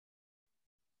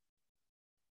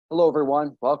Hello,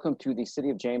 everyone. Welcome to the City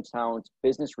of Jamestown's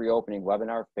Business Reopening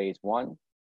Webinar, Phase 1,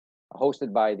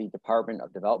 hosted by the Department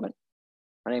of Development.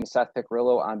 My name is Seth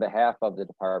Picarillo on behalf of the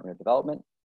Department of Development,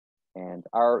 and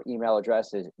our email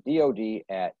address is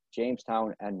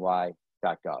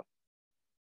dod@jamestownny.gov.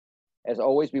 As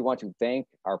always, we want to thank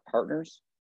our partners,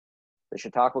 the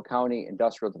Chautauqua County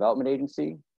Industrial Development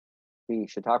Agency, the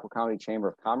Chautauqua County Chamber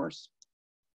of Commerce,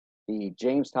 the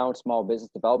Jamestown Small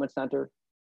Business Development Center,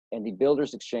 and the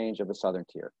Builders Exchange of the Southern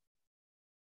Tier.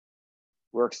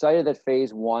 We're excited that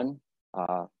Phase 1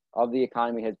 of the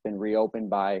economy has been reopened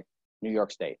by New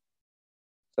York State.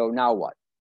 So now what?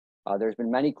 There's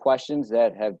been many questions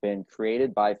that have been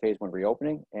created by Phase 1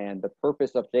 reopening, and the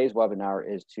purpose of today's webinar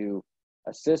is to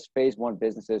assist Phase 1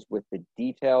 businesses with the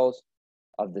details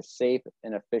of the safe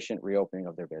and efficient reopening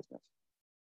of their business.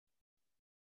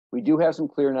 We do have some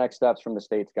clear next steps from the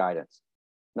state's guidance.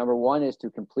 Number 1 is to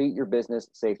complete your business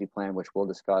safety plan, which we'll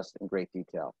discuss in great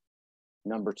detail.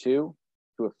 Number 2,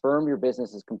 to affirm your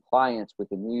business's compliance with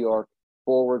the New York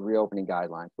Forward Reopening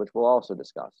Guidelines, which we'll also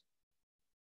discuss.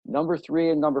 Number 3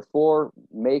 and number 4,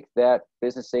 make that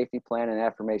business safety plan and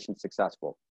affirmation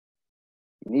successful.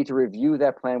 You need to review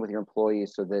that plan with your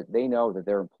employees so that they know that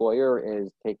their employer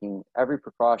is taking every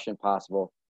precaution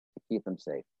possible to keep them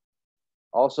safe.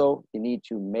 Also, you need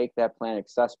to make that plan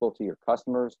accessible to your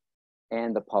customers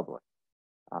and the public.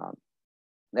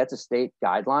 That's a state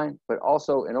guideline, but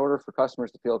also in order for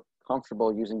customers to feel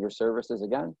comfortable using your services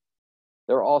again,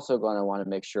 they're also going to want to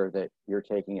make sure that you're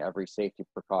taking every safety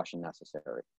precaution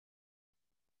necessary.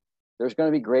 There's going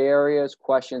to be gray areas,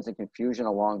 questions, and confusion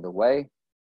along the way,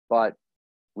 but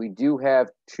we do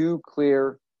have 2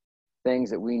 clear things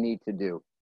that we need to do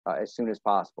as soon as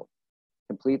possible.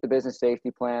 Complete the business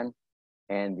safety plan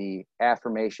and the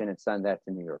affirmation and send that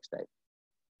to New York State.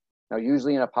 Now,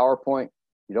 usually in a PowerPoint,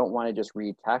 you don't want to just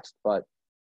read text, but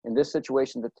in this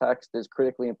situation, the text is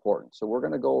critically important. So we're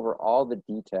going to go over all the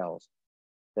details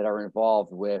that are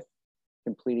involved with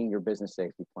completing your business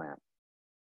safety plan.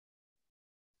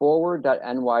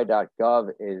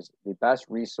 Forward.ny.gov is the best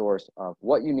resource of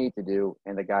what you need to do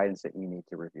and the guidance that you need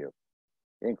to review.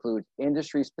 It includes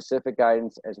industry-specific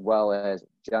guidance as well as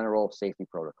general safety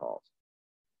protocols.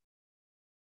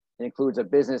 It includes a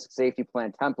business safety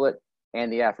plan template and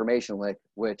the affirmation link,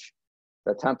 which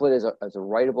the template is a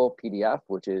writable PDF,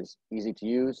 which is easy to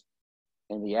use,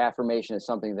 and the affirmation is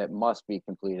something that must be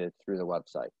completed through the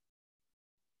website.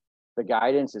 The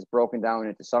guidance is broken down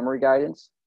into summary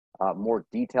guidance, more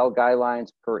detailed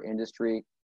guidelines per industry,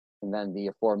 and then the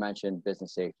aforementioned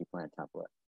business safety plan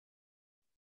template.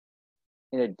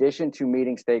 In addition to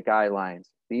meeting state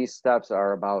guidelines, these steps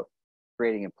are about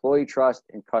creating employee trust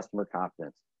and customer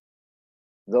confidence.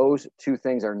 Those 2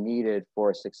 things are needed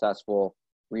for a successful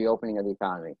reopening of the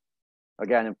economy.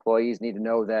 Again, employees need to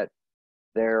know that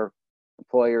their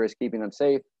employer is keeping them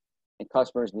safe, and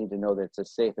customers need to know that it's as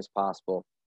safe as possible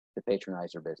to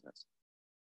patronize their business.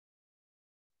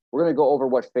 We're going to go over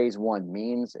what Phase 1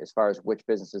 means as far as which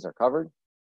businesses are covered.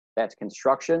 That's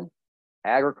construction,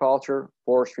 agriculture,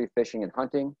 forestry, fishing, and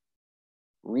hunting,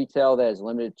 retail that is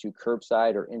limited to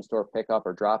curbside or in-store pickup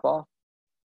or drop-off,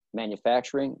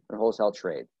 manufacturing, and wholesale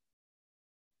trade.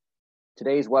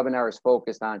 Today's webinar is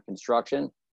focused on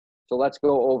construction, so let's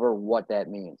go over what that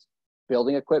means.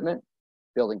 Building equipment,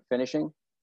 building finishing,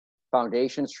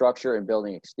 foundation, structure, and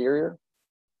building exterior,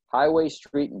 highway,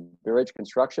 street, and bridge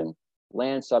construction,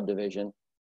 land subdivision,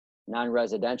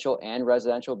 non-residential and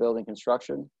residential building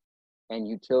construction, and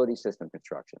utility system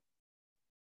construction.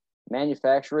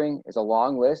 Manufacturing is a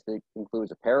long list. It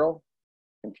includes apparel,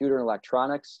 computer and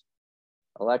electronics,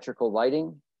 electrical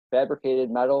lighting,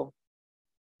 fabricated metal,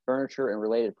 furniture and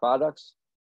related products,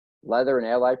 leather and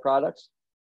allied products,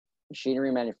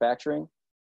 machinery manufacturing,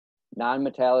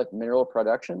 non-metallic mineral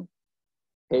production,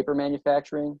 paper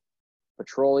manufacturing,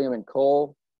 petroleum and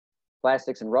coal,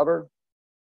 plastics and rubber,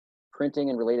 printing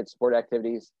and related support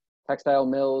activities, textile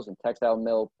mills and textile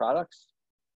mill products,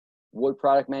 wood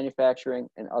product manufacturing,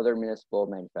 and other municipal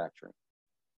manufacturing.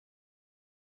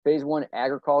 Phase 1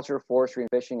 agriculture, forestry,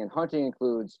 fishing, and hunting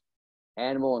includes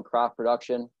animal and crop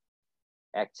production,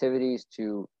 activities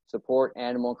to support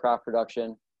animal and crop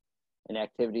production, and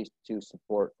activities to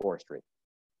support forestry.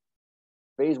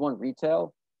 Phase 1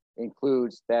 retail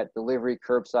includes that delivery,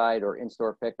 curbside, or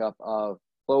in-store pickup of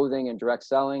clothing and direct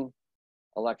selling,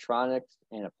 electronics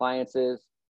and appliances,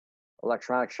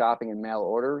 electronic shopping and mail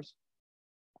orders,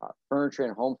 furniture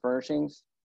and home furnishings,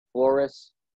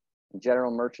 florists, and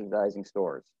general merchandising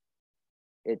stores.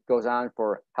 It goes on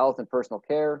for health and personal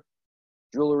care,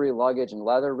 jewelry, luggage, and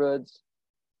leather goods,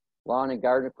 lawn and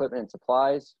garden equipment and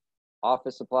supplies,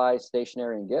 office supplies,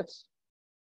 stationery, and gifts,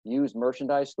 used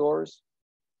merchandise stores,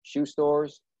 shoe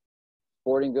stores,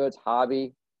 sporting goods,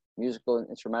 hobby, musical and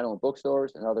instrumental and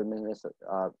bookstores, and other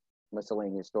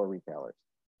miscellaneous store retailers.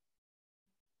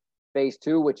 Phase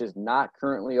 2, which is not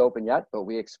currently open yet, but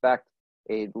we expect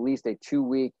at least a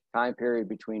 2-week time period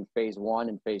between phase 1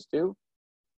 and phase 2,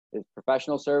 is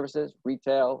professional services,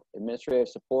 retail, administrative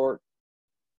support,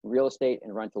 real estate,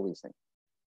 and rental leasing.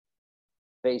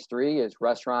 Phase 3 is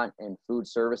restaurant and food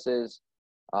services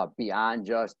beyond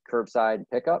just curbside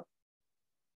pickup.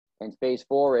 And phase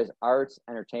 4 is arts,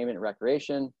 entertainment, and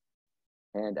recreation,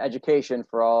 and education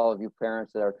for all of you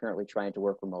parents that are currently trying to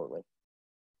work remotely.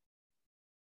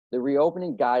 The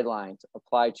reopening guidelines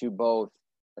apply to both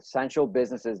essential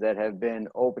businesses that have been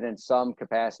open in some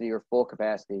capacity or full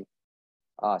capacity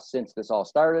since this all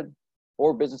started,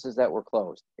 or businesses that were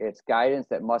closed. It's guidance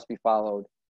that must be followed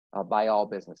by all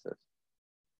businesses.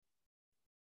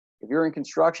 If you're in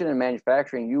construction and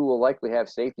manufacturing, you will likely have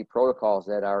safety protocols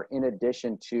that are in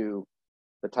addition to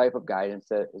the type of guidance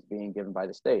that is being given by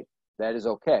the state. That is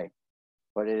okay,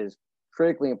 but it is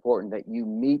critically important that you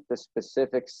meet the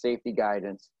specific safety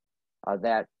guidance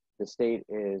that the state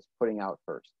is putting out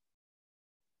first.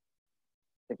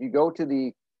 If you go to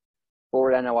the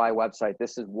Forward NOI website,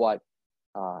 this is what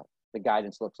the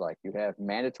guidance looks like. You have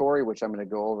mandatory, which I'm going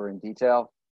to go over in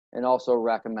detail, and also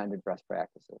recommended best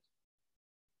practices.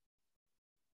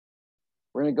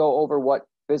 We're going to go over what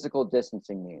physical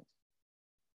distancing means.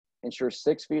 Ensure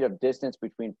 6 feet of distance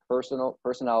between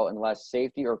personnel unless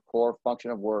safety or core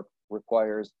function of work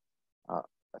requires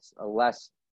a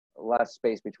less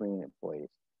space between employees.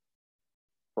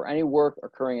 For any work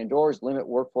occurring indoors, limit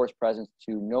workforce presence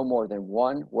to no more than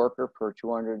 1 worker per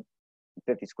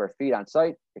 250 square feet on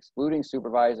site, excluding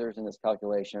supervisors in this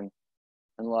calculation,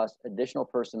 unless additional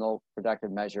personal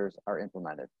protective measures are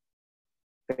implemented.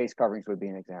 Face coverings would be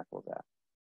an example of that.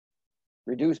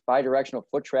 Reduce bidirectional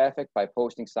foot traffic by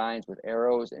posting signs with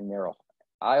arrows in narrow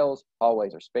aisles,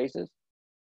 hallways, or spaces.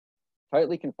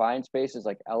 Tightly confined spaces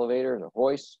like elevators or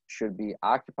hoists should be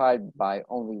occupied by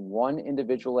only 1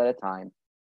 individual at a time,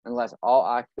 unless all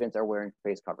occupants are wearing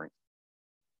face coverings.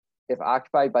 If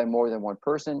occupied by more than 1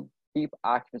 person, keep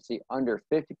occupancy under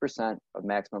 50% of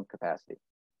maximum capacity.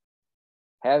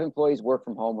 Have employees work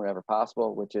from home whenever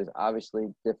possible, which is obviously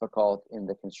difficult in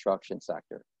the construction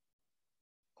sector.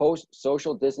 Post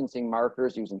social distancing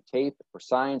markers using tape or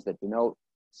signs that denote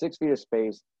 6 feet of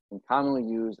space in commonly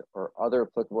used or other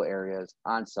applicable areas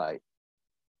on site.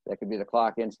 That could be the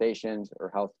clock-in stations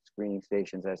or health screening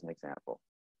stations as an example.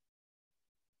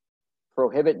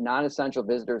 Prohibit non-essential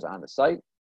visitors on the site.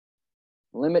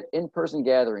 Limit in-person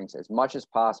gatherings as much as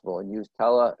possible and use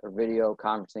tele or video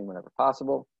conferencing whenever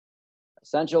possible.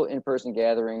 Essential in-person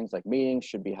gatherings like meetings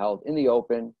should be held in the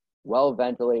open,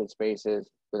 well-ventilated spaces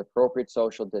with appropriate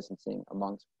social distancing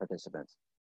amongst participants.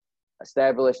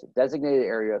 Establish designated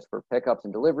areas for pickups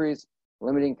and deliveries,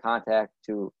 limiting contact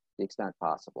to the extent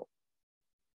possible.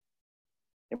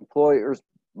 Employers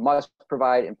must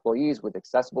provide employees with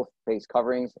accessible face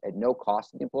coverings at no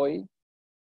cost to the employee,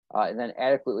 and then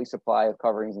adequately supply of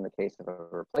coverings in the case of a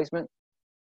replacement.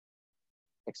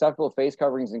 Acceptable face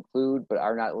coverings include, but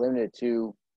are not limited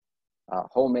to,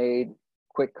 homemade,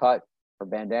 quick cut, or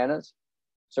bandanas,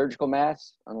 surgical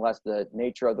masks, unless the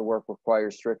nature of the work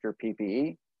requires stricter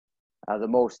PPE. The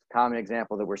most common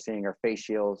example that we're seeing are face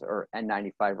shields or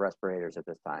N95 respirators at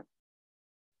this time.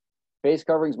 Face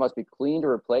coverings must be cleaned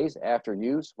or replaced after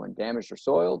use when damaged or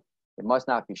soiled. It must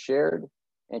not be shared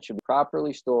and should be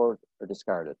properly stored or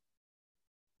discarded.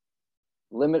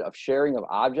 Limit of sharing of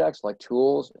objects like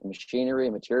tools, and machinery,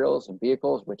 and materials, and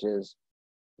vehicles, which is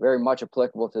very much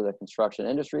applicable to the construction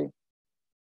industry.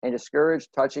 And discourage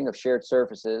touching of shared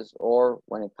surfaces or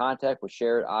when in contact with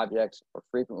shared objects or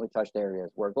frequently touched areas,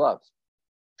 wear gloves.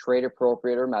 Trade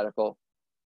appropriate or medical,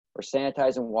 or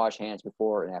sanitize and wash hands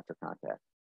before and after contact.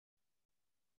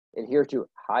 Adhere to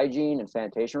hygiene and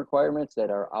sanitation requirements that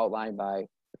are outlined by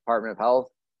Department of Health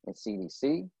and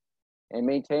CDC, and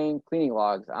maintain cleaning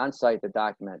logs on site that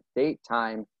document date,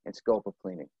 time, and scope of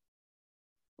cleaning.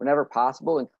 Whenever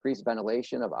possible, increase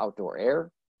ventilation of outdoor air.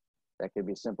 That could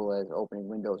be simple as opening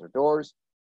windows or doors,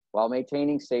 while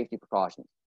maintaining safety precautions.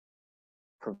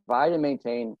 Provide and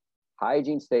maintain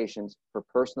hygiene stations for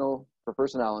personnel,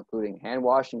 including hand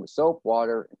washing with soap,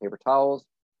 water, and paper towels,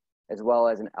 as well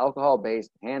as an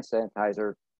alcohol-based hand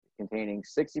sanitizer containing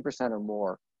 60% or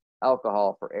more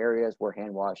alcohol for areas where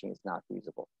hand washing is not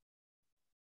feasible.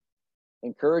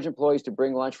 Encourage employees to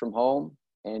bring lunch from home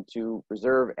and to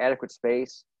reserve adequate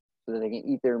space so that they can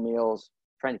eat their meals,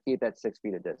 trying to keep that 6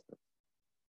 feet of distance.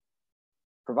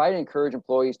 Provide and encourage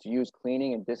employees to use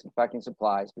cleaning and disinfecting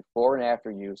supplies before and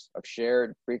after use of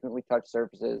shared, frequently touched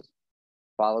surfaces,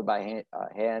 followed by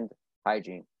hand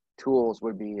hygiene. Tools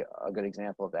would be a good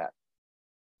example of that.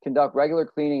 Conduct regular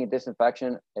cleaning and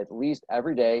disinfection at least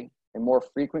every day, and more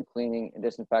frequent cleaning and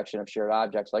disinfection of shared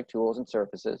objects like tools and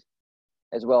surfaces,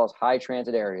 as well as high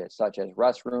transit areas such as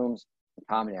restrooms and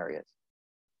common areas.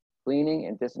 Cleaning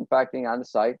and disinfecting on the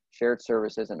site, shared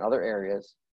services, and other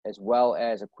areas, as well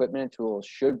as equipment and tools,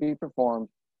 should be performed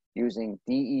using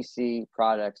DEC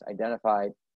products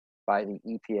identified by the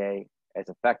EPA as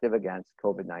effective against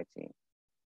COVID-19.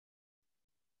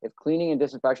 If cleaning and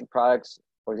disinfection products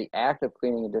or the act of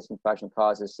cleaning and disinfection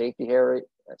causes safety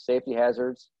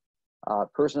hazards,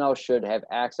 personnel should have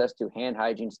access to hand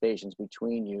hygiene stations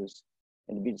between use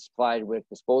and to be supplied with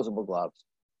disposable gloves.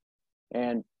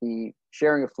 And the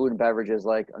sharing of food and beverages,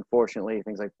 like unfortunately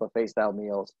things like buffet style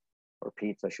meals or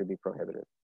pizza, should be prohibited.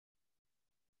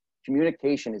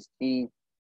 Communication is key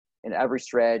in every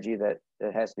strategy that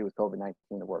has to do with COVID-19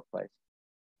 in the workplace.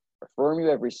 Affirm you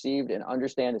have received and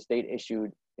understand the state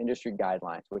issued industry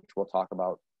guidelines, which we'll talk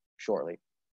about shortly.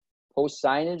 Post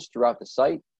signage throughout the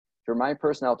site to remind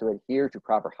personnel to adhere to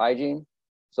proper hygiene,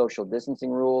 social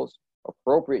distancing rules,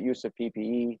 appropriate use of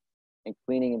PPE, and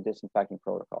cleaning and disinfecting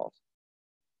protocols.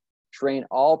 Train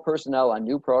all personnel on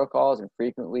new protocols and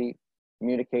frequently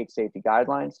communicate safety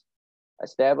guidelines.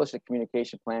 Establish a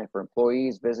communication plan for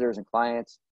employees, visitors, and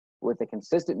clients with a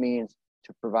consistent means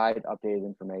to provide updated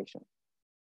information.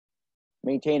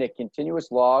 Maintain a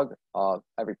continuous log of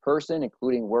every person,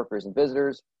 including workers and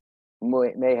visitors,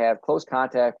 who may have close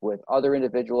contact with other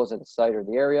individuals at the site or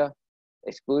the area,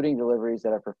 excluding deliveries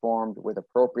that are performed with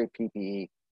appropriate PPE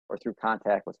or through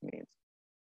contactless means.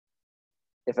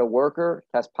 If a worker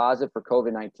tests positive for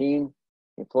COVID-19,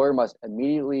 the employer must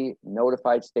immediately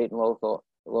notify state and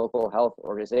local health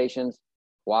organizations,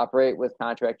 cooperate with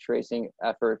contact tracing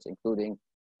efforts, including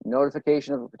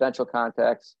notification of potential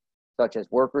contacts, such as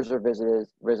workers or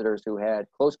visitors who had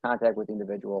close contact with the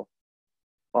individual,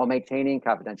 while maintaining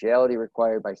confidentiality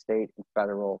required by state and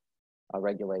federal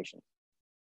regulations.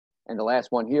 And the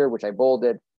last one here, which I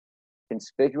bolded,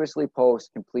 conspicuously post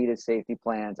completed safety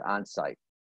plans on site.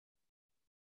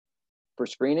 For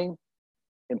screening,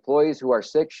 employees who are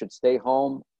sick should stay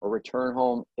home or return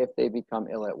home if they become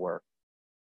ill at work.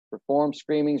 Perform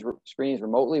screenings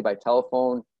remotely by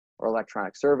telephone or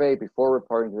electronic survey before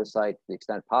reporting to the site to the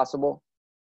extent possible,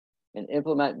 and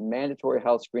implement mandatory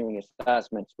health screening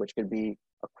assessments, which could be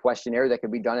a questionnaire that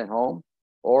could be done at home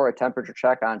or a temperature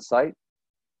check on site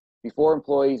before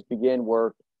employees begin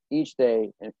work each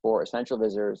day, and for essential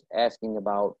visitors, asking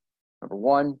about, number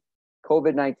one,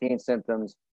 COVID-19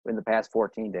 symptoms in the past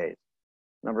 14 days.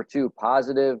 Number two,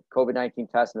 positive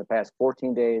COVID-19 tests in the past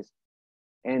 14 days,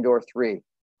 and or three,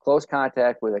 close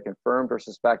contact with a confirmed or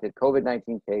suspected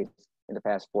COVID-19 case in the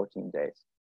past 14 days.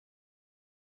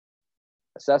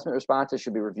 Assessment responses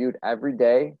should be reviewed every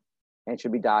day and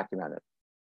should be documented.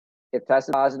 If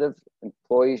tested positive,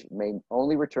 employees may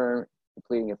only return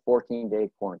completing a 14-day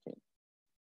quarantine.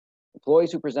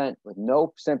 Employees who present with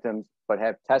no symptoms but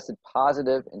have tested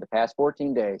positive in the past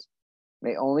 14 days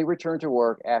may only return to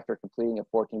work after completing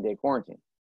a 14-day quarantine.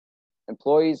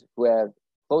 Employees who have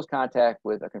close contact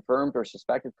with a confirmed or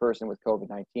suspected person with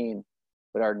COVID-19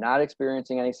 but are not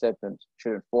experiencing any symptoms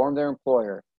should inform their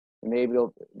employer and may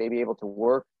be able to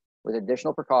work with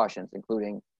additional precautions,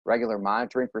 including regular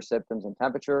monitoring for symptoms and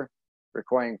temperature,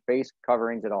 requiring face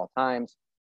coverings at all times,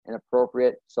 and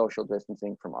appropriate social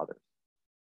distancing from others.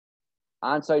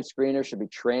 On-site screeners should be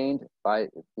trained by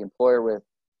the employer with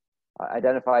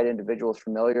identified individuals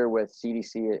familiar with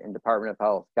CDC and Department of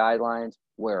Health guidelines,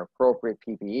 wear appropriate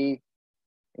PPE,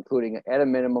 including at a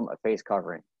minimum a face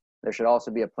covering. There should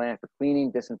also be a plan for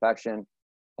cleaning, disinfection,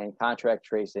 and contact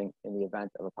tracing in the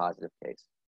event of a positive case.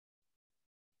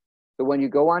 So when you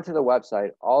go onto the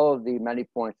website, all of the many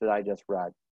points that I just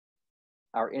read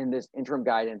are in this interim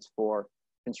guidance for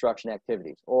construction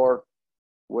activities or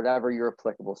whatever your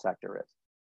applicable sector is.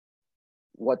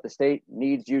 What the state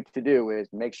needs you to do is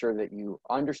make sure that you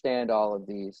understand all of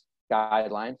these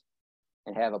guidelines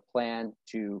and have a plan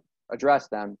to address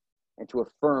them and to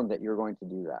affirm that you're going to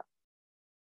do that.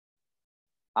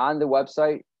 On the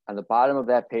website, on the bottom of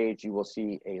that page, you will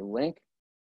see a link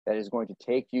that is going to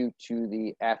take you to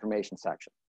the affirmation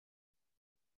section.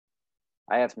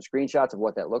 I have some screenshots of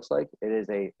what that looks like. It is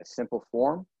a simple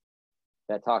form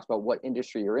that talks about what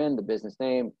industry you're in, the business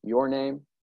name, your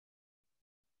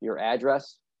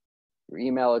address, your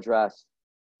email address,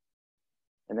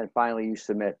 and then finally you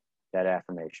submit that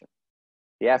affirmation.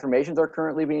 The affirmations are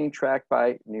currently being tracked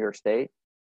by New York State.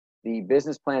 The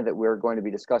business plan that we're going to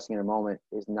be discussing in a moment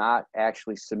is not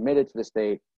actually submitted to the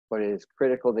state, but it is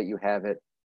critical that you have it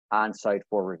on site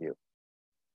for review.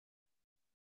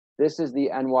 This is the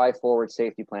NY Forward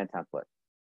Safety Plan template.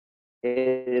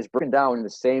 It is broken down in the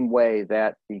same way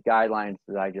that the guidelines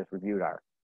that I just reviewed are.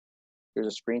 Here's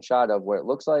a screenshot of what it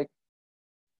looks like.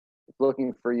 It's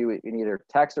looking for you in either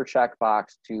text or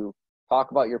checkbox to talk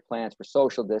about your plans for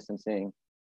social distancing,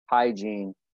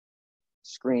 hygiene,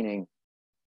 screening.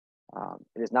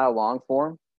 It is not a long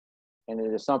form, and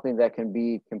it is something that can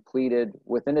be completed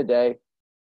within a day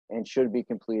and should be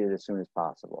completed as soon as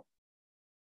possible.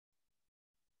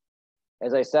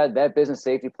 As I said, that business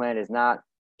safety plan is not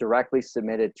directly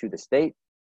submitted to the state.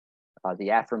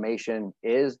 The affirmation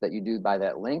is that you do by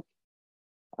that link.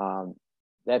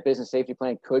 That business safety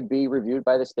plan could be reviewed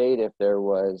by the state if there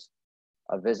was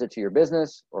a visit to your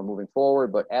business or moving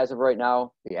forward, but as of right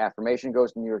now, the affirmation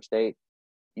goes to New York State.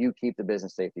 You keep the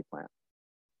business safety plan.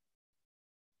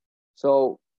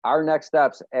 So our next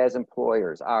steps as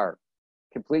employers are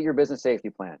complete your business safety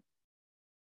plan.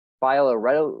 File a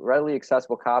readily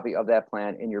accessible copy of that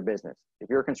plan in your business. If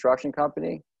you're a construction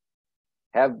company,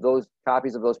 have those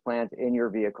copies of those plans in your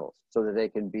vehicles so that they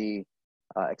can be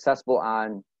accessible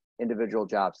on individual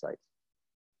job sites.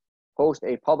 Post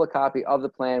a public copy of the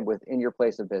plan within your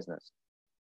place of business.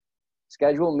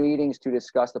 Schedule meetings to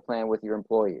discuss the plan with your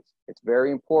employees. It's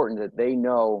very important that they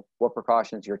know what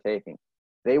precautions you're taking.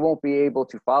 They won't be able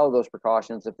to follow those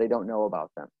precautions if they don't know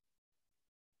about them.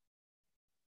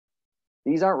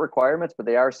 These aren't requirements, but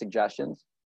they are suggestions.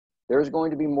 There's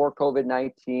going to be more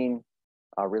COVID-19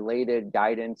 related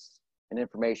guidance and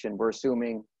information we're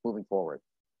assuming moving forward.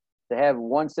 To have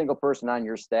one single person on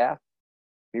your staff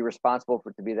be responsible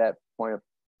for to be that point of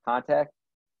contact,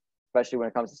 especially when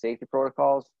it comes to safety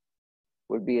protocols,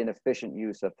 would be an efficient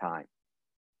use of time.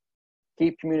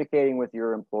 Keep communicating with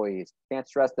your employees. Can't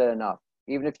stress that enough.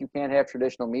 Even if you can't have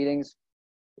traditional meetings,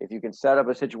 if you can set up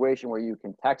a situation where you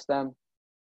can text them,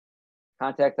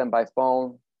 contact them by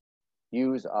phone,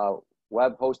 use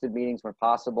web-hosted meetings when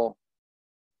possible.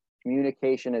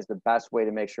 Communication is the best way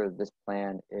to make sure that this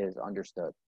plan is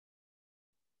understood.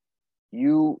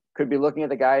 You could be looking at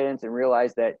the guidance and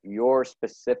realize that your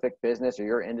specific business or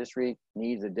your industry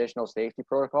needs additional safety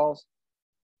protocols.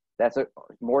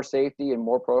 More safety and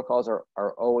more protocols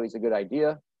are always a good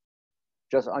idea.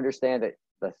 Just understand that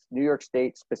the New York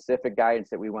State specific guidance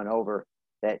that we went over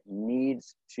that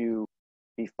needs to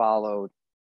be followed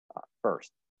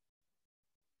first.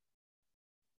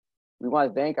 We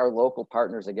want to thank our local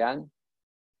partners again,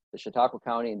 the Chautauqua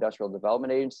County Industrial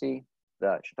Development Agency,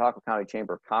 the Chautauqua County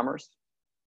Chamber of Commerce,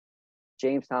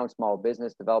 Jamestown Small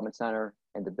Business Development Center,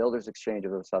 and the Builders Exchange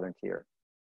of the Southern Tier.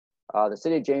 The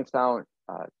City of Jamestown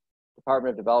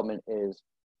Department of Development is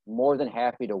more than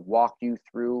happy to walk you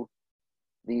through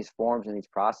these forms and these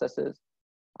processes.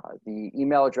 The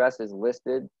email address is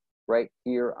listed right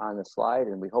here on the slide,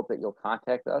 and we hope that you'll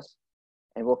contact us,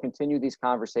 and we'll continue these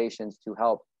conversations to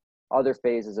help other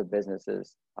phases of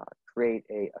businesses create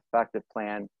an effective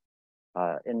plan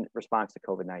in response to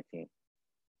COVID-19.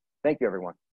 Thank you,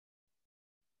 everyone.